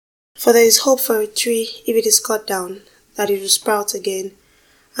For there is hope for a tree if it is cut down, that it will sprout again,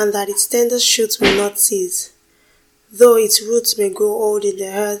 and that its tender shoots will not cease. Though its roots may grow old in the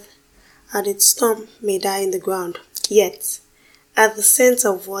earth, and its stump may die in the ground, yet at the scent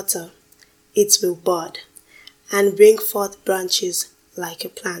of water it will bud, and bring forth branches like a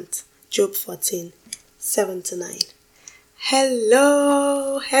plant. Job 14:7-9.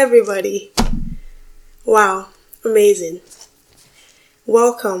 Hello, everybody. Wow, amazing.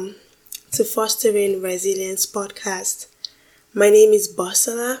 Welcome to Fostering Resilience Podcast. My name is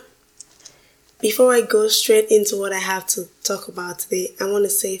Bosala. Before I go straight into what I have to talk about today, I want to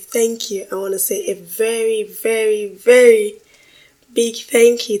say thank you. I want to say a very, very, very big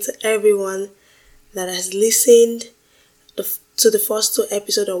thank you to everyone that has listened to the first 2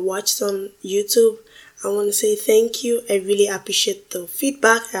 episodes or watched on YouTube. I want to say thank you. I really appreciate the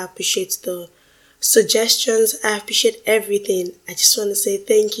feedback. I appreciate the suggestions. I appreciate everything. I just want to say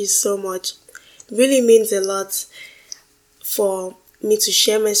thank you so much. It really means a lot for me to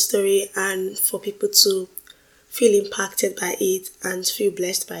share my story and for people to feel impacted by it and feel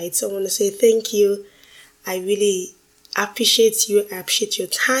blessed by it. So I want to say thank you. I really appreciate you. I appreciate your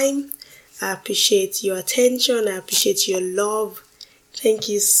time. I appreciate your attention. I appreciate your love. Thank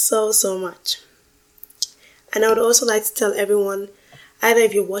you so, so much. And I would also like to tell everyone, either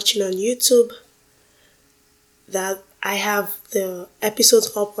if you're watching on YouTube, that I have the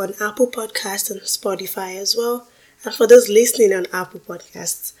episodes up on Apple Podcasts and Spotify as well. And for those listening on Apple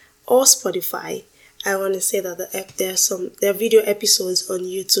Podcasts or Spotify, I want to say that there are video episodes on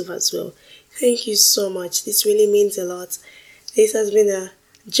YouTube as well. Thank you so much. This really means a lot. This has been a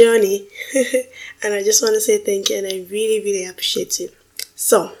journey and I just want to say thank you, and I really, really appreciate it.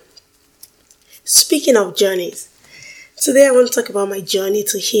 So, speaking of journeys, today I want to talk about my journey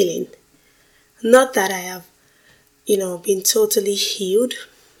to healing. Not that I have, been totally healed,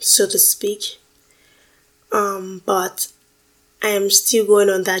 so to speak, but I am still going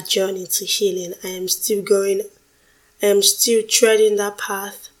on that journey to healing. I am still treading that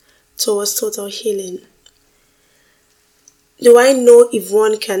path towards total healing. Do I know if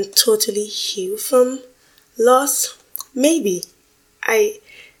one can totally heal from loss? Maybe.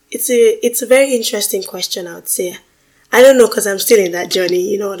 It's a very interesting question, I would say. I don't know, because I'm still in that journey,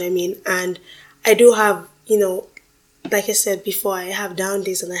 you know what I mean? And I do have, like I said before, I have down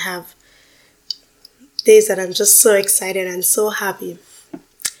days and I have days that I'm just so excited and so happy.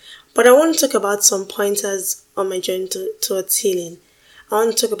 But I want to talk about some pointers on my journey towards healing. I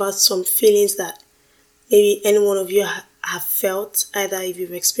want to talk about some feelings that maybe any one of you have felt, either if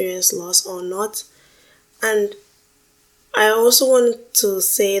you've experienced loss or not. And I also want to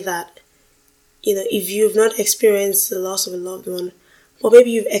say that, if you've not experienced the loss of a loved one, but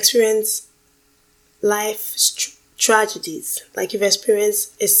maybe you've experienced life tragedies, like you've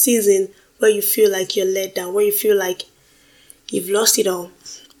experienced a season where you feel like you're let down, where you feel like you've lost it all.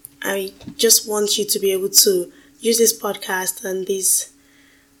 I just want you to be able to use this podcast and these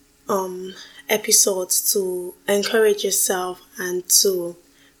episodes to encourage yourself and to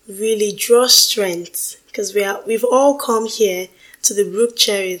really draw strength, because we've all come here to the Brook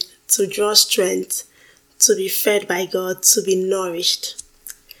Cherith to draw strength, to be fed by God, to be nourished.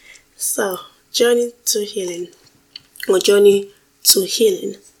 So, journey to healing.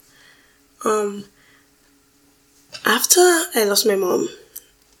 After I lost my mom,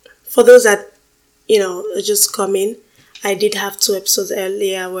 for those that just come in, I did have 2 episodes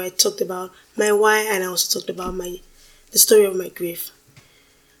earlier where I talked about my why, and I also talked about the story of my grief.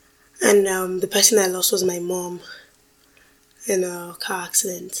 And the person I lost was my mom in a car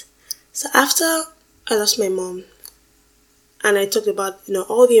accident. So after I lost my mom, and I talked about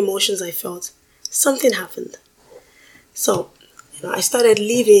all the emotions I felt, something happened. So I started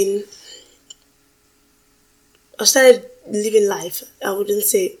living life. I wouldn't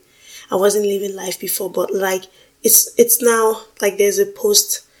say I wasn't living life before, but like it's now like there's a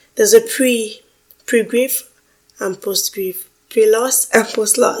pre-grief and post-grief, pre-loss and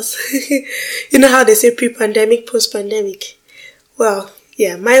post-loss. You know how they say pre-pandemic, post-pandemic? Well,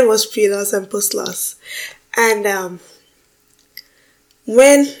 yeah, mine was pre-loss and post-loss. And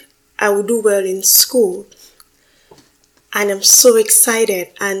when I would do well in school, and I'm so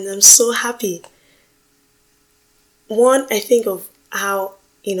excited and I'm so happy. One, I think of how,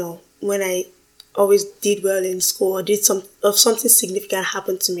 when I always did well in school or something significant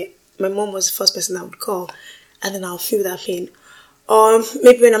happened to me, my mom was the first person I would call, and then I'll feel that pain. Or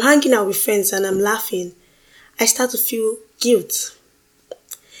maybe when I'm hanging out with friends and I'm laughing, I start to feel guilt.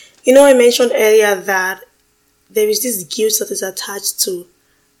 I mentioned earlier that there is this guilt that is attached to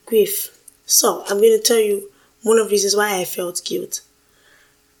grief. So I'm going to tell you one of the reasons why I felt guilt.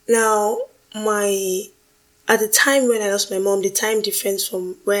 Now, at the time when I lost my mom, the time difference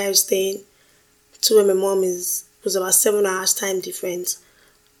from where I was staying to where my mom was about 7 hours time difference.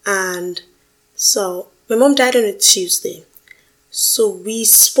 And so my mom died on a Tuesday. So we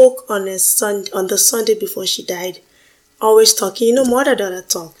spoke on the Sunday before she died, always talking, mother-daughter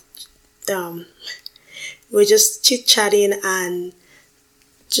talk. We're just chit-chatting and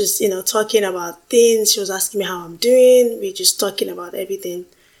just, talking about things. She was asking me how I'm doing. We're just talking about everything.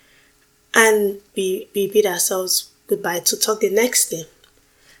 And we bid ourselves goodbye to talk the next day.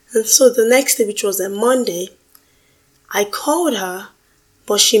 And so the next day, which was a Monday, I called her,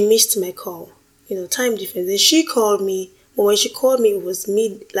 but she missed my call. Time difference. And she called me, but when she called me, it was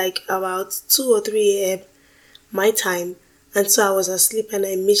about 2 or 3 a.m. my time. And so I was asleep and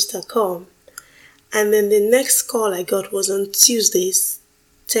I missed her call. And then the next call I got was on Tuesdays,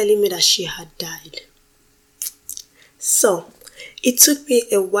 telling me that she had died. So it took me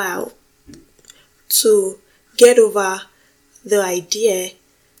a while to get over the idea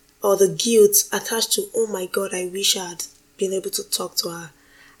or the guilt attached to, oh my God, I wish I had been able to talk to her.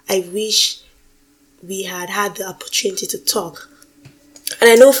 I wish we had had the opportunity to talk. And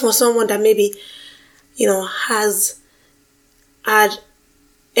I know for someone that maybe, has had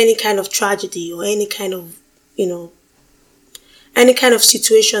any kind of tragedy or any kind of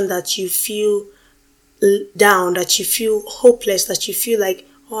situation that you feel down, that you feel hopeless, that you feel like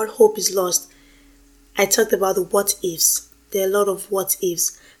all hope is lost. I talked about the what ifs. There are a lot of what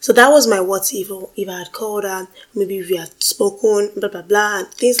ifs. So that was my what if I had called her, maybe we had spoken, blah, blah, blah, and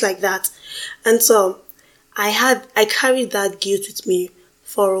things like that. And so I carried that guilt with me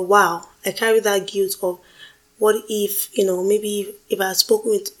for a while. I carried that guilt of what if, maybe if I had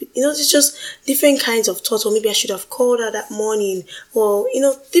spoken with, it's just different kinds of thoughts, or maybe I should have called her that morning, or,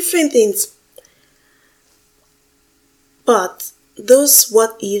 different things. But those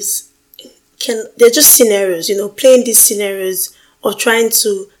what ifs they're just scenarios, playing these scenarios of trying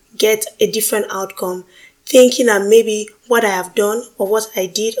to get a different outcome, thinking that maybe what I have done or what I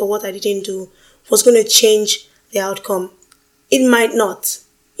did or what I didn't do was going to change the outcome. It might not,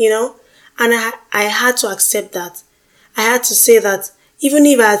 and I had to accept that. I had to say that even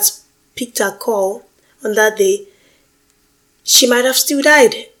if I had picked her call on that day, she might have still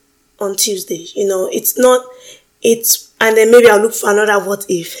died on Tuesday. And then maybe I'll look for another what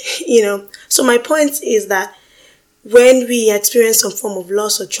if, So my point is that when we experience some form of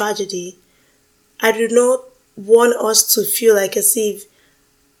loss or tragedy, I do not want us to feel like as if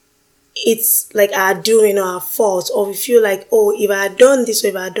it's like our doing or our fault, or we feel like, oh, if I had done this or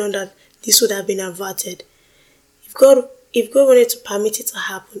if I had done that, this would have been averted. If God wanted to permit it to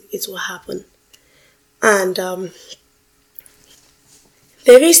happen, it will happen. And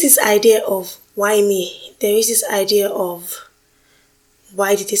there is this idea of why me? There is this idea of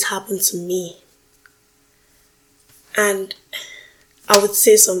why did this happen to me? And I would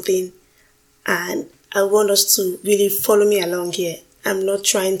say something, and I want us to really follow me along here. I'm not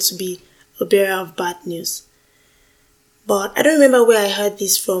trying to be a bearer of bad news. But I don't remember where I heard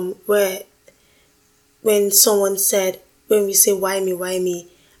this from, when someone said, when we say, why me?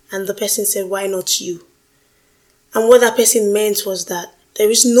 And the person said, why not you? And what that person meant was that there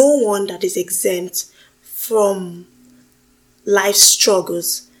is no one that is exempt from life's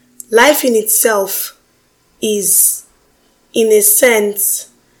struggles. Life in itself is, in a sense,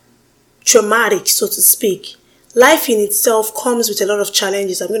 traumatic, so to speak. Life in itself comes with a lot of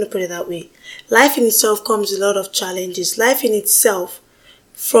challenges. I'm going to put it that way. Life in itself comes with a lot of challenges. Life in itself,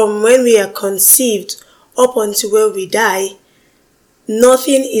 from when we are conceived up until where we die,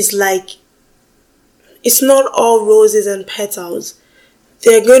 nothing is like, it's not all roses and petals.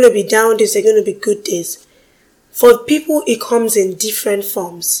 There are going to be down days, there are going to be good days. For people, it comes in different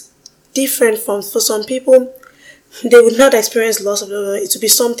forms. Different forms. For some people, they will not experience loss of love. It will be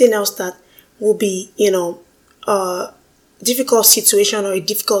something else that will be, a difficult situation or a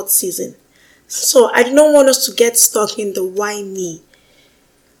difficult season. So I do not want us to get stuck in the why me.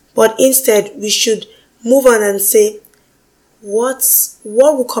 But instead, we should move on and say, what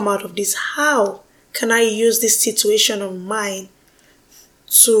will come out of this? How can I use this situation of mine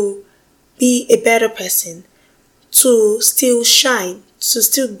to be a better person, to still shine, to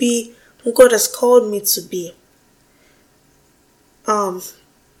still be who God has called me to be?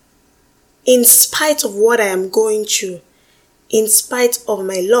 In spite of what I am going through, in spite of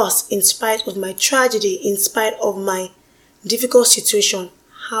my loss, in spite of my tragedy, in spite of my difficult situation,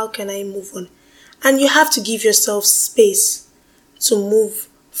 how can I move on? And you have to give yourself space to move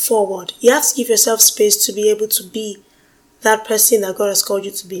forward. You have to give yourself space to be able to be that person that God has called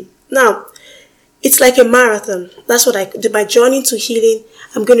you to be. Now, it's like a marathon. That's what my journey to healing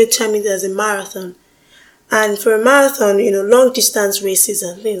I'm going to term it as a marathon. And for a marathon, long distance races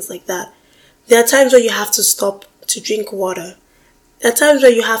and things like that, there are times where you have to stop to drink water. There are times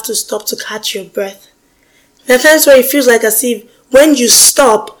where you have to stop to catch your breath. There are times where it feels like as if when you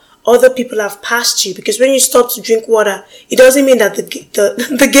stop, other people have passed you. Because when you stop to drink water, it doesn't mean that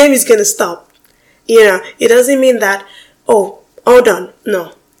the game is going to stop. It doesn't mean that, oh, all done.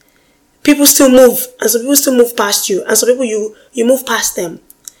 No. People still move, and some people still move past you, and some people you move past them.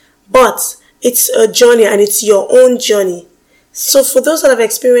 But it's a journey, and it's your own journey. So for those that have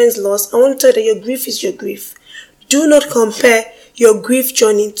experienced loss, I want to tell you that your grief is your grief. Do not compare your grief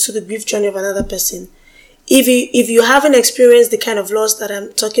journey to the grief journey of another person. If you haven't experienced the kind of loss that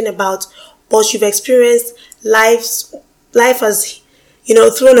I'm talking about, but you've experienced life has,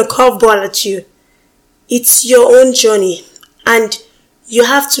 thrown a curveball at you, it's your own journey, and you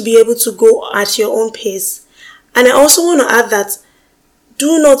have to be able to go at your own pace. And I also want to add that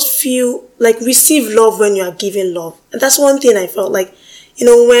do not feel like receive love when you are giving love. And that's one thing I felt like,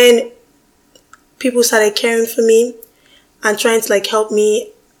 when people started caring for me and trying to help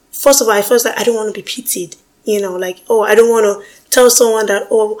me, first of all, I felt like I don't want to be pitied. I don't want to tell someone that,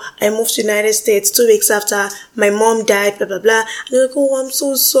 I moved to the United States 2 weeks after my mom died, blah, blah, blah. And they're like, I'm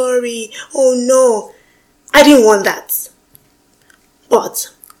so sorry. Oh, no. I didn't want that.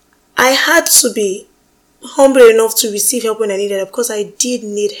 But I had to be humble enough to receive help when I needed it, because I did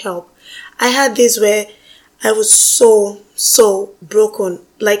need help. I had days where I was so broken.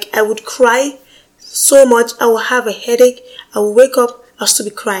 I would cry so much. I would have a headache. I would wake up, I'll still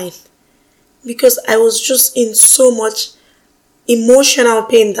be crying. Because I was just in so much emotional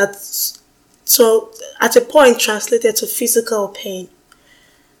pain that so at a point translated to physical pain.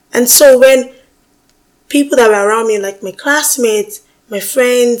 And so when people that were around me, like my classmates, my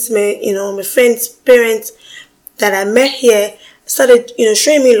friends, my friends' parents that I met here started,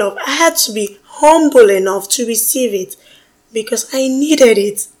 showing me love, I had to be humble enough to receive it because I needed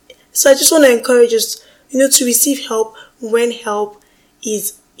it. So I just want to encourage us, to receive help when help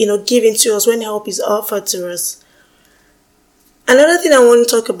is, given to us, when help is offered to us. Another thing I want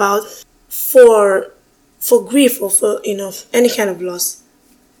to talk about for grief or for, any kind of loss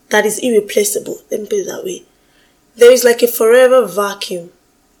that is irreplaceable, let me put it that way. There is a forever vacuum.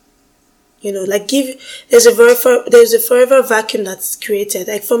 There's a forever vacuum that's created.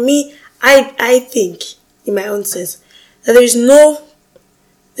 For me, I think, in my own sense, that there's no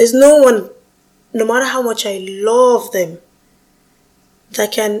one, no matter how much I love them,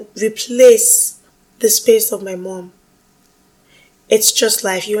 that can replace the space of my mom. It's just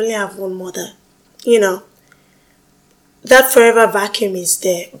life. You only have one mother. That forever vacuum is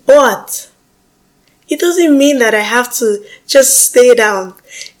there. But it doesn't mean that I have to just stay down.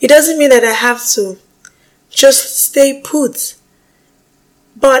 It doesn't mean that I have to just stay put.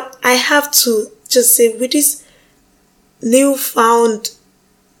 But I have to just say, with this newfound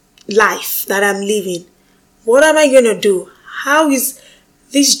life that I'm living, what am I going to do? How is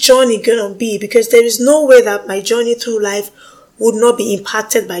this journey going to be? Because there is no way that my journey through life would not be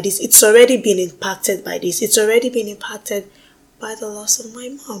impacted by this. It's already been impacted by this. It's already been impacted by the loss of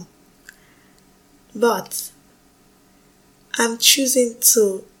my mom. But I'm choosing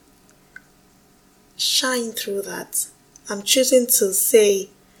to shine through that. I'm choosing to say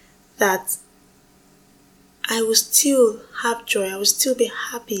that I will still have joy. I will still be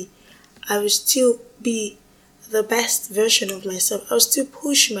happy. I will still be the best version of myself. I will still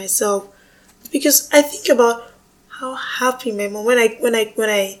push myself, because I think about how happy my mom, when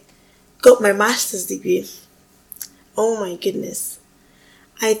I got my master's degree, oh my goodness,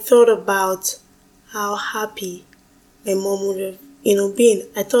 I thought about how happy my mom would have, been.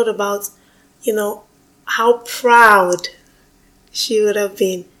 I thought about, how proud she would have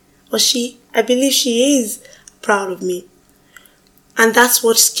been. Or I believe she is proud of me. And that's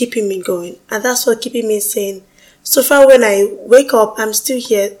what's keeping me going. And that's what's keeping me saying, so far when I wake up, I'm still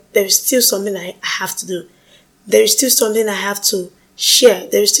here. There is still something I have to do. There is still something I have to share.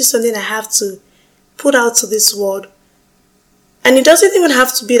 There is still something I have to put out to this world. And it doesn't even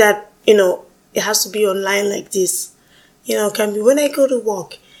have to be that, it has to be online like this. It can be when I go to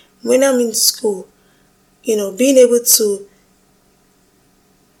work, when I'm in school, being able to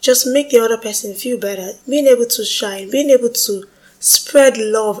just make the other person feel better, being able to shine, being able to spread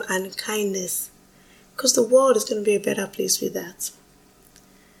love and kindness. Because the world is going to be a better place with that.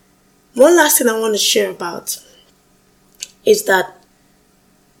 One last thing I want to share about is that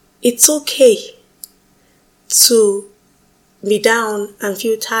it's okay to be down and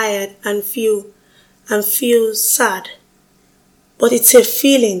feel tired and feel sad. But it's a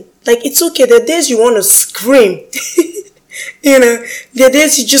feeling. It's okay. The days you want to scream. There are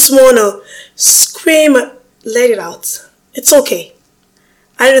days you just want to scream, let it out. It's okay.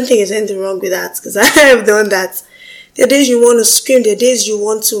 I don't think there's anything wrong with that because I have done that. There are days you want to scream, there are days you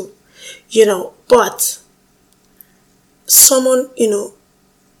want to, but summon,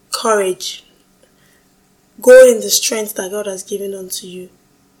 courage. Go in the strength that God has given unto you.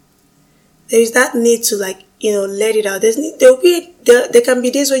 There is that need to let it out. There can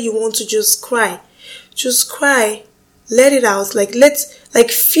be days where you want to just cry. Just cry. Let it out.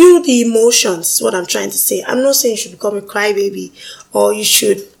 Feel the emotions is what I'm trying to say. I'm not saying you should become a crybaby or you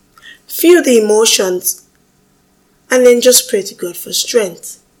should feel the emotions and then just pray to God for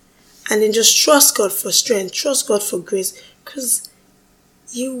strength. And then just trust God for strength. Trust God for grace. Because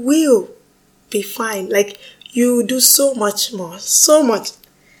you will be fine. You do so much more. So much.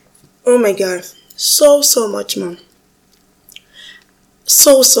 Oh my God. So much more.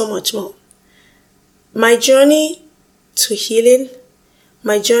 So much more. My journey to healing,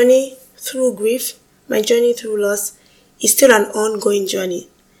 my journey through grief, my journey through loss is still an ongoing journey.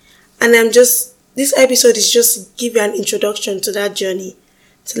 And this episode is just to give you an introduction to that journey.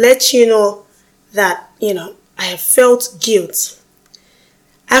 To let you know that, I have felt guilt.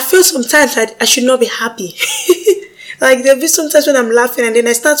 I feel sometimes that I should not be happy. There'll be sometimes when I'm laughing and then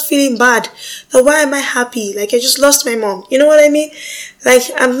I start feeling bad. Why am I happy? I just lost my mom. You know what I mean?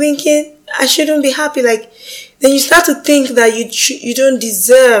 I'm thinking I shouldn't be happy. Then you start to think that you don't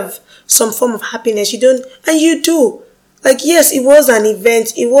deserve some form of happiness. You don't, and you do. Yes, it was an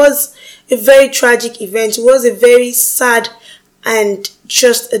event. It was a very tragic event. It was a very sad and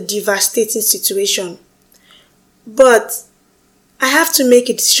just a devastating situation. But I have to make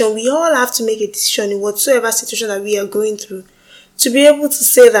a decision. We all have to make a decision in whatsoever situation that we are going through to be able to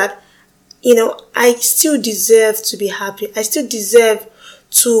say that, I still deserve to be happy. I still deserve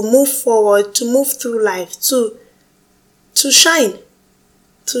to move forward, to move through life, to shine.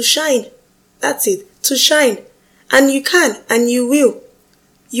 To shine. That's it. To shine. And you can, and you will.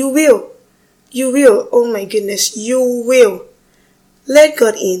 You will. You will. Oh my goodness. You will. Let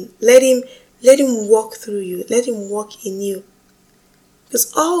God in. Let him walk through you. Let him walk in you.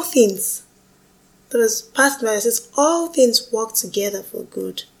 Because all things, there is past that says, all things work together for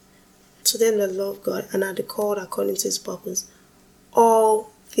good. To them that love God and are called according to his purpose. All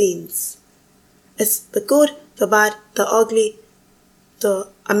things. It's the good, the bad, the ugly, the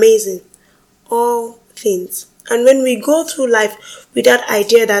amazing. All things. And when we go through life with that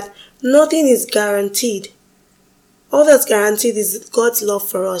idea that nothing is guaranteed, all that's guaranteed is God's love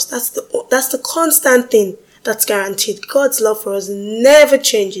for us. That's the constant thing that's guaranteed. God's love for us never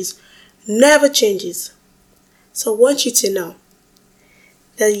changes. Never changes. So I want you to know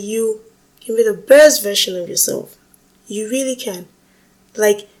that you can be the best version of yourself. You really can.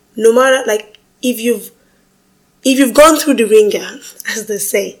 No matter, if you've gone through the ringer, as they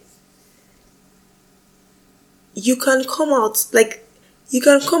say, you can come out,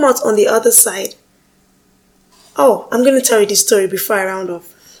 on the other side. Oh, I'm going to tell you this story before I round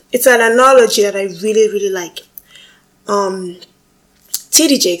off. It's an analogy that I really, really like.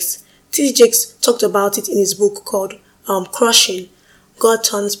 T.D. Jakes talked about it in his book called Crushing. God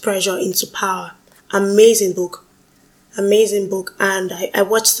Turns Pressure into Power. Amazing book. And I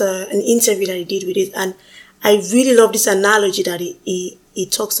watched an interview that he did with it, and I really love this analogy that he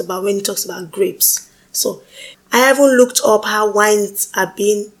talks about when he talks about grapes. So I haven't looked up how wines are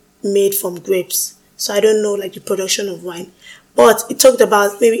being made from grapes. So I don't know the production of wine. But it talked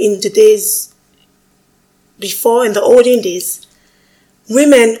about maybe in the days before, in the olden days,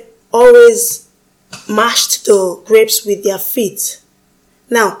 women always mashed the grapes with their feet.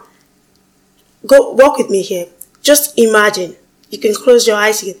 Now, go walk with me here. Just imagine. You can close your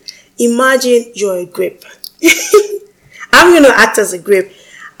eyes again. Imagine you're a grape. I'm going to act as a grape.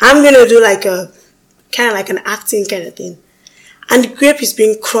 I'm going to do an acting kind of thing. And the grape is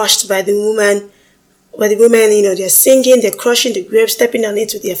being crushed by the woman. By the women, they're singing, they're crushing the grapes, stepping on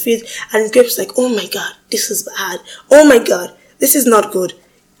it with their feet. And the grape's oh my God, this is bad. Oh my God, this is not good.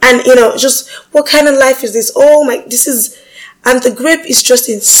 And, just what kind of life is this? Oh my, this is... And the grape is just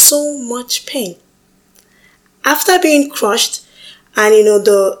in so much pain. After being crushed, and,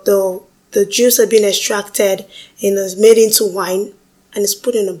 the juice has been extracted, is made into wine, and it's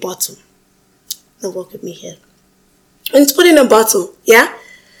put in a bottle. Now walk with me here. And it's put in a bottle, yeah?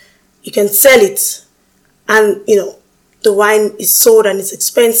 You can sell it. And, the wine is sold and it's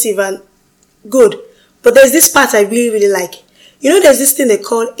expensive and good. But there's this part I really, really like. There's this thing they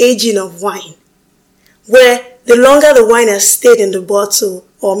call aging of wine. Where the longer the wine has stayed in the bottle,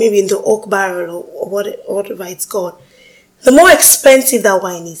 or maybe in the oak barrel, or whatever it's called, the more expensive that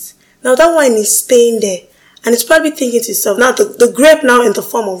wine is. Now that wine is staying there. And it's probably thinking to itself, now the grape now in the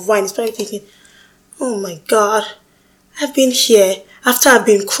form of wine, is probably thinking, oh my God, I've been here, after I've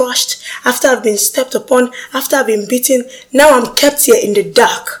been crushed, after I've been stepped upon, after I've been beaten, now I'm kept here in the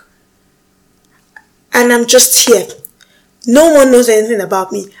dark. And I'm just here. No one knows anything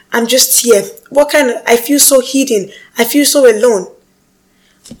about me. I'm just here. I feel so hidden. I feel so alone.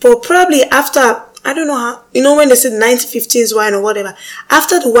 But probably after, I don't know how, when they said 1915's wine or whatever,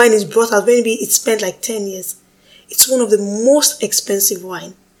 after the wine is brought out, maybe it's spent like 10 years. It's one of the most expensive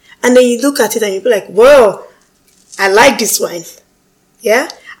wine. And then you look at it and you be like, whoa, I like this wine. Yeah?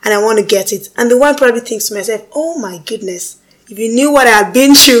 And I want to get it. And the wine probably thinks to myself, oh my goodness, if you knew what I have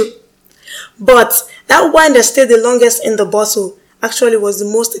been through. But that wine that stayed the longest in the bottle actually was the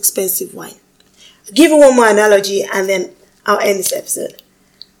most expensive wine. I'll give you one more analogy and then I'll end this episode.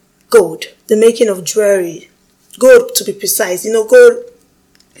 Gold, the making of jewelry. Gold, to be precise. Gold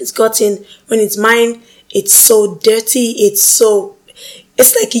is gotten, when it's mined, it's so dirty, it's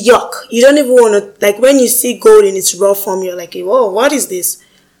like yuck. You don't even want to, like when you see gold in its raw form, you're like, whoa, what is this?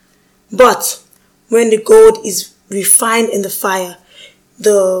 But when the gold is refined in the fire,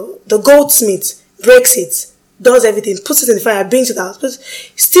 the goldsmith breaks it, does everything, puts it in the fire, brings it out, but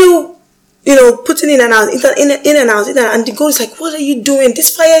still, putting in and out, in and out, and the gold is like, what are you doing?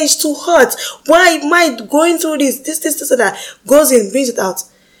 This fire is too hot. Why am I going through this, and that? Goes in, brings it out.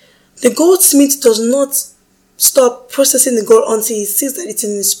 The goldsmith does not stop processing the gold until he sees that it's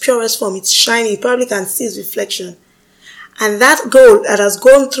in its purest form, it's shiny, he probably can see its reflection. And that gold that has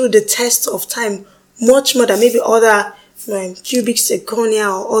gone through the test of time much more than maybe other cubic zirconia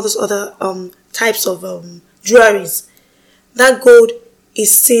or all those other types of jewelries, that gold is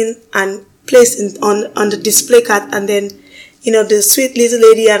seen and placed on the display card, and then the sweet little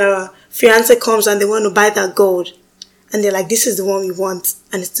lady and her fiance comes and they want to buy that gold, and they're like, this is the one we want,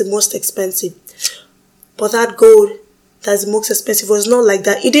 and it's the most expensive. But that gold that's the most expensive was not like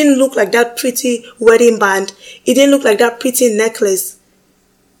that. It didn't look like that pretty wedding band. It didn't look like that pretty necklace.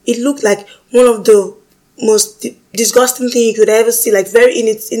 It looked like one of the most disgusting thing you could ever see, like very in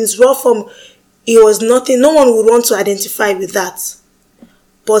its raw form. It was nothing. No one would want to identify with that.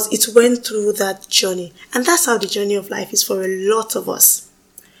 But it went through that journey. And that's how the journey of life is for a lot of us.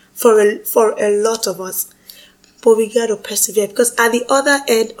 For a lot of us. But we got to persevere, because at the other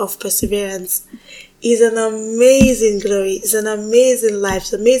end of perseverance is an amazing glory, is an amazing life,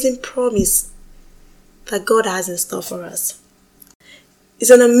 it's an amazing promise that God has in store for us. It's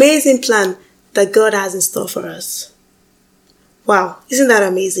an amazing plan that God has in store for us. Wow, isn't that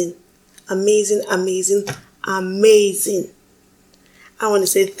amazing? Amazing, amazing, amazing. I want to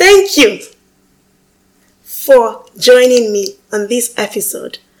say thank you for joining me on this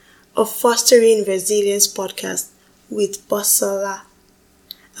episode of Fostering Resilience Podcast with Bosola.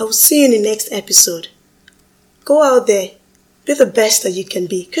 I will see you in the next episode. Go out there, be the best that you can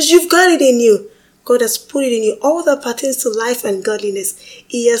be, because you've got it in you. God has put it in you. All that pertains to life and godliness,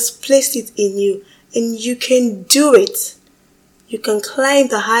 He has placed it in you, and you can do it. You can climb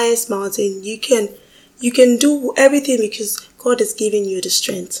the highest mountain. You can do everything because God has given you the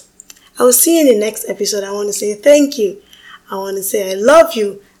strength. I will see you in the next episode. I want to say thank you. I want to say I love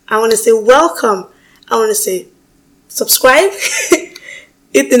you. I want to say welcome. I want to say subscribe,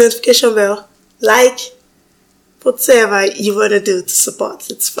 hit the notification bell, like, whatever you want to do to support.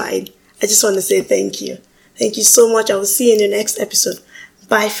 It's fine. I just want to say thank you. Thank you so much. I will see you in the next episode.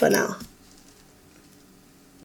 Bye for now.